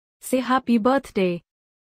say happy birthday.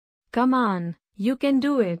 Come on, you can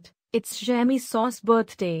do it. It's Jemmyson's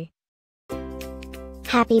birthday.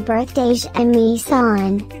 Happy birthday,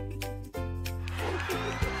 Jemmyson.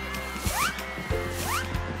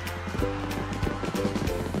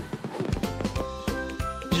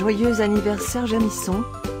 Joyeux anniversaire Jemmyson.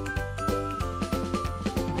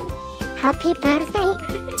 Happy birthday,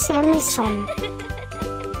 Jemmyson.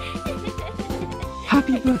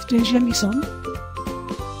 Happy birthday, Jemmyson.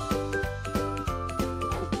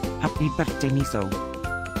 Happy birthday, Miso.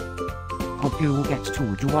 Hope you get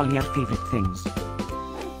to do all your favorite things.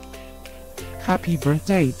 Happy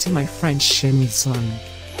birthday to my friend Jemmyson.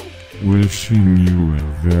 Wishing you a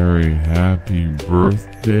very happy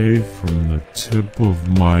birthday from the tip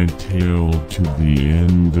of my tail to the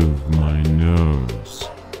end of my nose.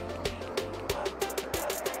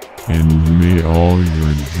 And may all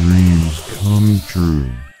your dreams come true.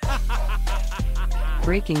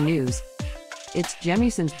 Breaking news. It's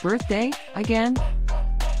Jemmyson's birthday, again?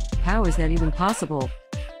 How is that even possible?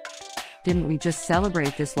 Didn't we just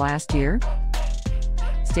celebrate this last year?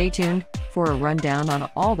 Stay tuned for a rundown on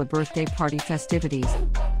all the birthday party festivities.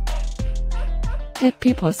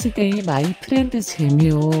 Happy birthday, my friend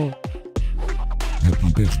재미요.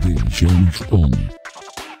 Happy birthday, Jemmyson.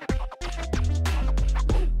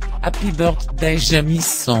 Happy birthday,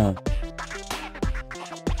 Jemmyson.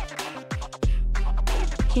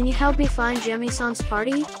 Can you help me find Jemmyson's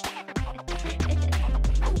party?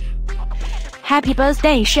 Happy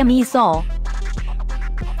birthday, Jemmyson.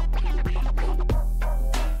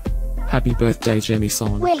 Happy birthday,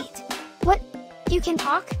 Jemmyson. Wait, what? You can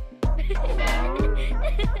talk?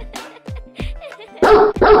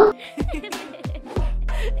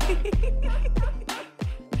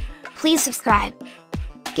 Please subscribe,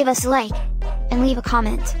 give us a like, and leave a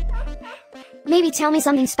comment. Maybe tell me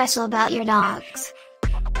something special about your dogs.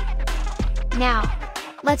 Now,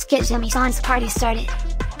 let's get Jemmyson's party started.